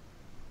In-N-Out.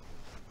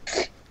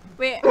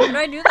 Wait, how do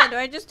I do that? Do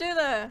I just do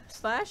the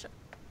slash?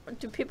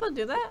 Do people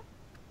do that?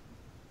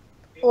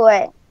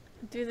 What?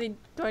 Do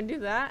I do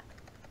that?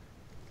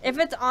 If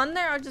it's on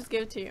there, I'll just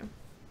give it to you.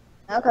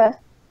 Okay.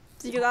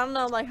 Because I don't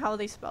know like how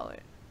they spell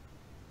it.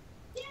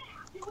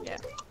 Yeah.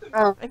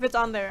 Oh. If it's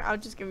on there, I'll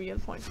just give you the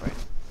point for it.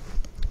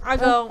 I'll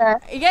go.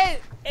 Okay.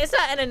 It's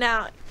not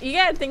In-N-Out. You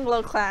gotta think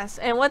low class.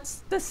 And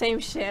what's the same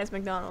shit as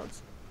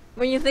McDonald's?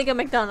 When you think of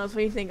McDonald's, what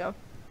do you think of?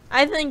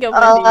 I think of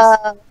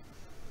Wendy's.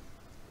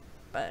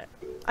 But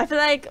I feel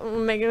like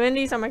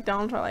Wendy's and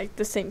McDonald's are like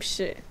the same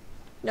shit.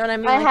 You know what I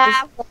mean? I Like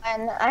have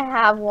one. I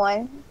have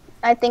one.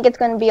 I think it's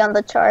gonna be on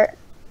the chart.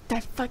 I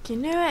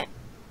fucking knew it.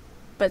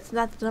 But it's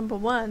not the number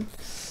one.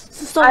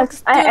 So someone can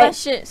steal that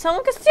shit.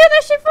 Someone can steal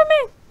that shit from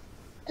me.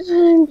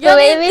 You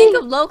don't even think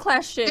of low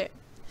class shit.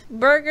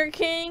 Burger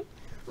King.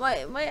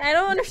 Why? I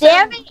don't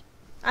understand. Damn it.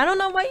 I don't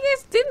know why you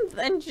guys didn't.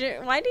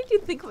 Why did you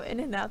think of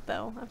In-N-Out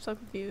though? I'm so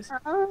confused.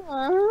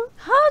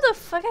 How the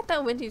fuck I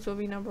thought Wendy's will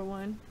be number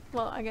one?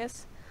 Well, I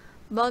guess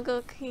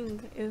Burger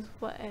King is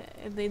what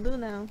they do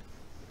now.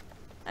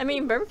 I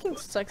mean, Burger King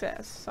sucks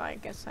ass, so I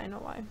guess I know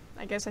why.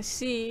 I guess I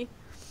see.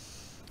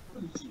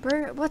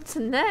 What's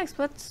next?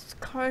 What's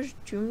Carl's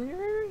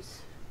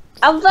Juniors?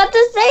 I was about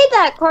to say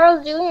that,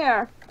 Carl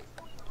Jr.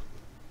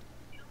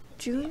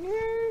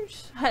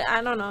 Juniors?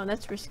 I don't know.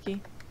 That's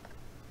risky.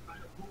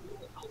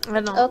 I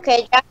don't know.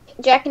 Okay,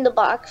 Jack in the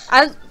Box.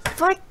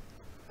 Fuck.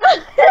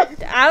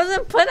 I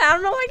wasn't put. I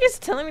don't know why you're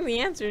telling me the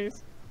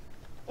answers.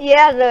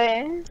 Yeah,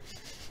 the.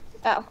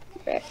 Oh,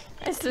 fair.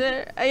 I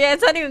swear. Yeah,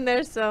 it's not even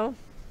there, so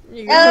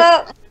you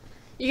can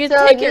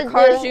so take your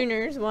Carl's do-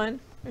 Juniors one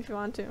if you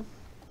want to.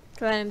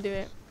 Cause I didn't do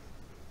it.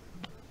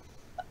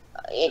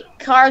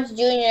 Carl's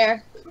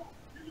Jr.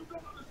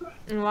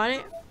 You want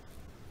it?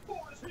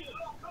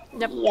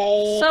 Yep.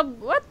 Yay.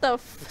 What the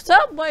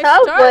Subway,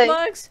 Subway.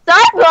 Starbucks.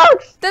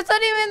 Starbucks. That's not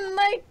even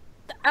like.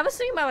 I was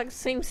thinking about like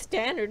same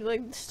standard.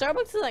 Like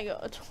Starbucks is like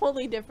a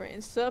totally different.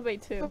 And Subway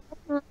too.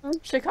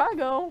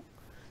 Chicago.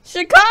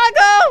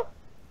 Chicago.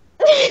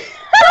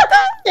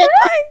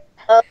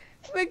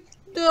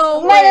 No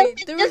way.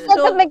 There was Just look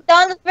no. at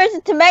McDonald's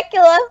versus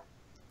Temecula.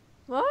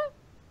 What?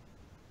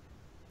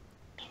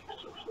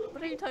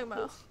 What are you talking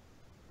about?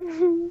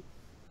 Does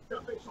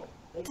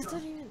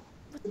that even?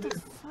 What the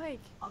fuck?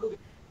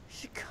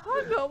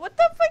 Chicago? What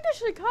the fuck does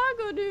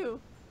Chicago do?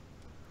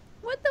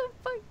 What the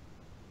fuck?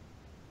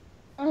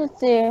 Let's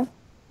see.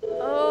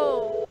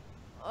 Oh,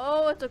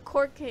 it's a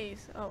court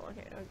case. Oh,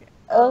 okay.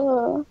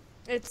 Oh.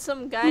 It's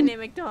some guy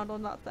named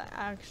McDonald, not the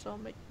actual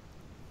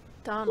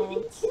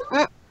McDonald's.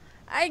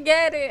 I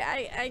get it.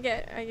 I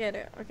get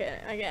it. Okay,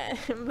 I get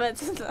it. But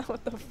it's not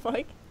what the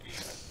fuck.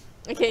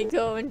 Okay,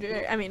 go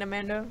Andrea. I mean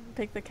Amanda,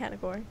 pick the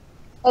category.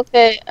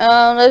 Okay.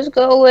 Let's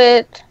go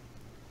with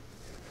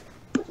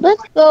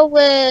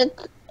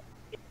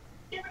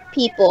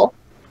people.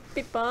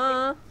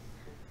 People.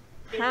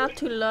 How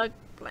to look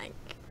like.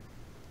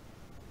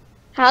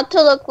 How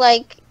to look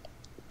like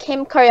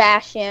Kim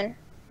Kardashian.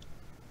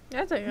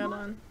 That's a good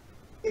one.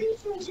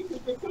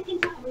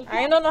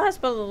 I don't know how to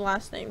spell the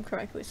last name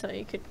correctly, so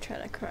you could try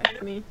to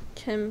correct me.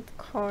 Kim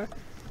Kardashian.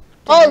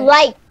 Oh,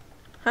 like.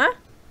 Huh?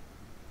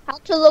 How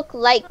to look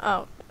like.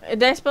 Oh,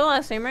 did I spell the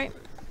last name right?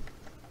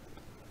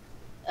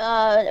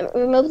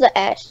 Remove the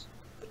S.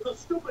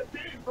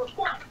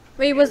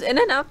 Wait, was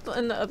In-N-Out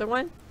in the other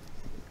one?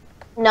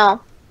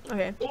 No.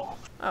 Okay.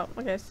 Oh,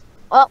 okay.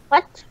 Oh,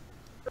 what?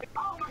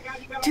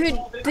 Dude,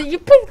 you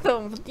picked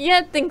them. You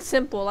had to think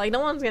simple. Like, no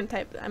one's gonna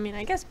type it. I mean,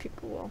 I guess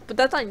people will. But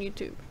that's on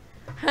YouTube.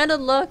 How to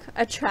look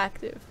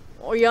attractive.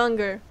 Or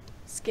younger.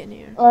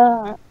 Skinnier.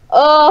 Oh.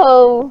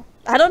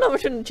 I don't know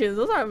which one to choose.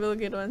 Those are really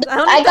good ones.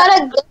 I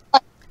got a good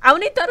one. I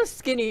only thought of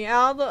skinny.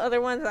 All the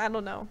other ones, I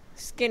don't know.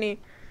 Skinny.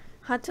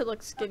 How to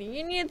look skinny.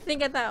 You need to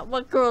think of that.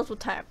 What girls will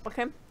type,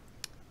 okay?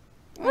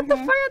 What the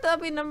fuck? I thought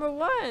that'd be number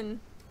one.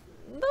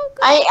 No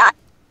good.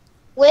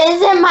 When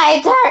is it my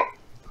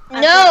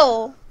turn?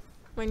 No.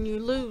 When you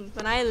lose.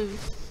 When I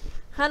lose.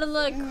 How to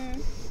look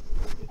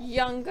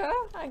younger,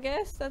 I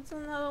guess. That's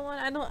another one.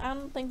 I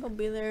don't think it'll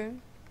be there.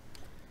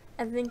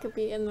 I think it'll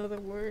be another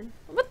word.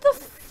 What the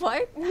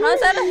fuck? How's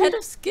that ahead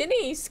of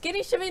skinny?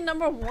 Skinny should be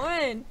number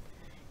one.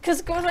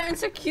 Because girls are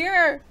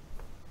insecure.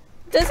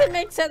 Doesn't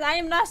make sense. I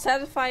am not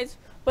satisfied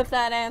with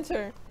that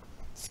answer.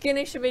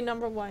 Skinny should be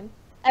number one.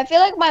 I feel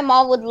like my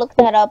mom would look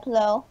that up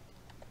though.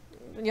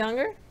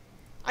 Younger?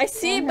 I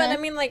see, but I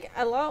mean, like,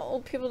 a lot of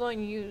old people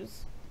don't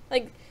use.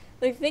 Like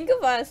think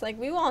of us, like,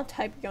 we won't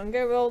type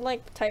younger, we'll,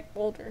 like, type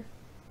older.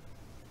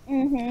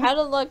 How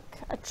to look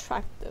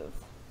attractive.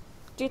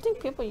 Do you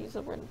think people use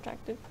the word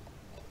attractive?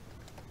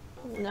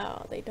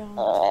 No, they don't.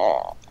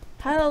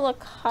 How to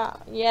look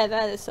hot. Yeah,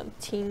 that is some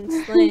teen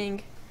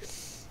slang.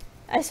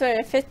 I swear,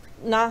 if it's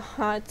not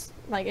hot,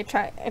 like,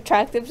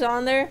 attractive's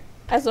on there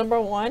as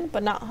 #1,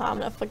 but not hot, I'm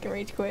gonna fucking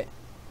rage quit.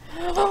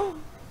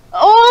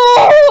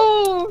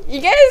 Oh!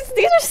 You guys,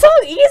 these are so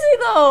easy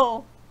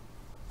though.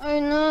 I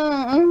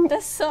know.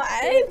 That's so.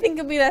 I didn't think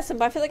it'd be that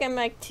simple. I feel like I'm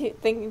like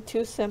thinking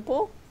too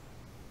simple.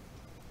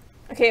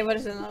 Okay, what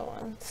is another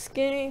one?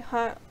 Skinny,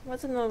 hot.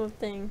 What's another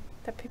thing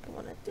that people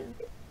want to do?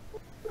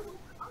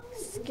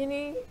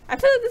 Skinny. I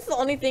feel like this is the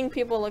only thing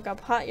people look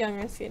up: hot, young,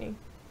 or skinny.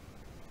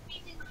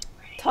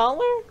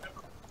 Taller.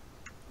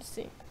 Let's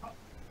see.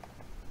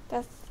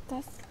 That's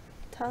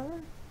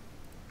taller.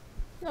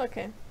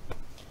 Okay.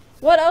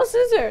 What else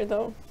is there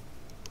though?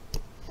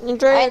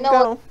 Andrea, I know.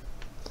 go.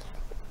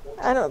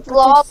 I don't.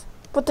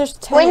 But there's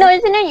 10. Wait, no,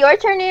 isn't it your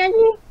turn,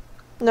 Angie?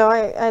 No,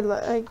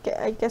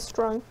 I guess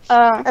wrong.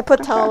 I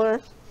put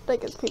taller. I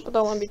guess people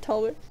don't want to be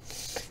taller.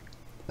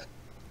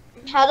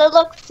 How to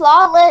look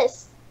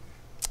flawless.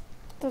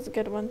 That's a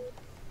good one.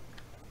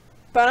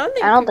 But I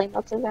don't think.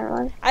 That's a good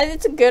one.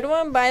 It's a good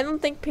one, but I don't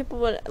think people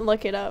would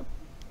look it up.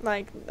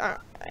 Like,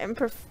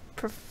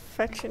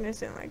 perfection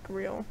isn't like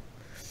real.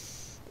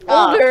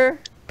 Older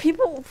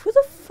people. Who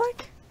the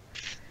fuck?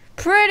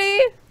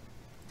 Pretty.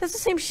 That's the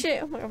same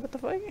shit. Oh my god, what the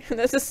fuck?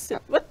 That's just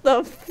what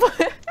the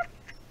fuck?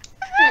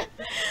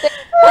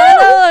 How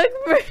to look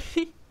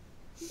pretty?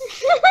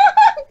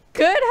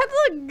 Good? How to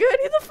look good?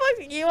 Who the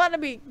fuck? You want to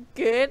be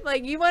good?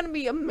 Like, you want to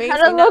be amazing?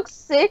 How to look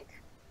sick?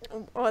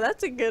 Oh,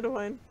 that's a good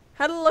one.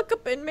 How to look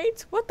up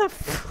inmates? What the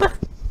fuck?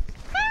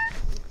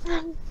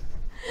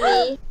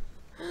 Me.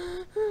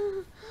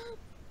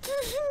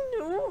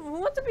 Who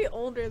wants to be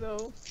older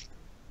though?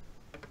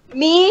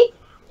 Me?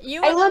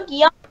 You I look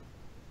young.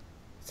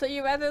 So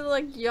you rather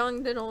look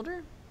young than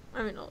older?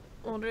 I mean,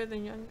 older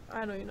than young.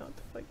 I don't even know what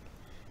the fuck.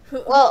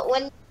 Well,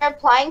 when you're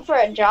applying for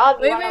a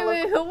job, you wanna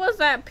Wait. Who was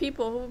that?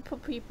 People. Who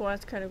put people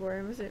as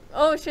category? Was it?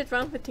 Oh shit,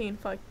 round 15.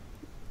 Fuck.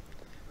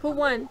 Who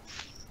won?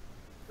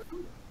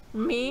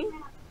 Me?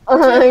 How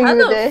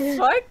the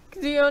fuck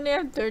do you only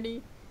have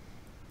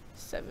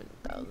 37,000?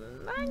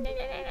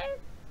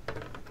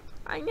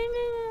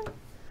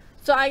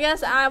 So I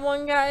guess I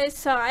won, guys.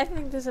 So I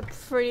think this is a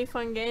pretty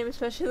fun game,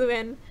 especially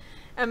when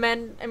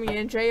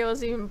Andrea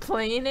wasn't even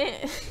playing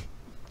it.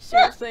 She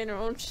was playing her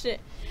own shit.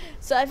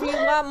 So if you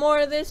want more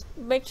of this,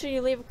 make sure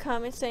you leave a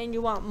comment saying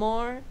you want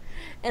more,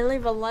 and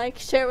leave a like,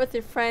 share it with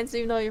your friends,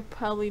 even though you're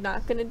probably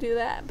not gonna do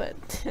that. But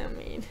I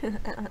mean,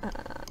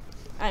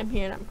 I'm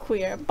here and I'm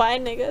queer. Bye,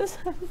 niggas.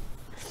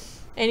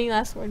 Any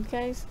last words,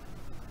 guys?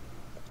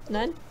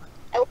 None?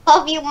 I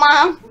love you,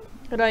 Mom.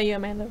 What about you,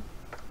 Amanda?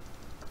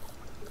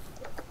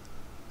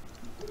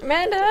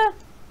 Amanda!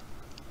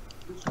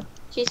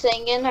 She's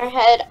saying in her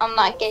head, I'm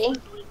not gay.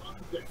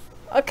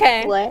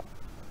 Okay. What?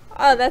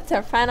 Oh, that's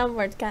our final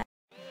words, guys.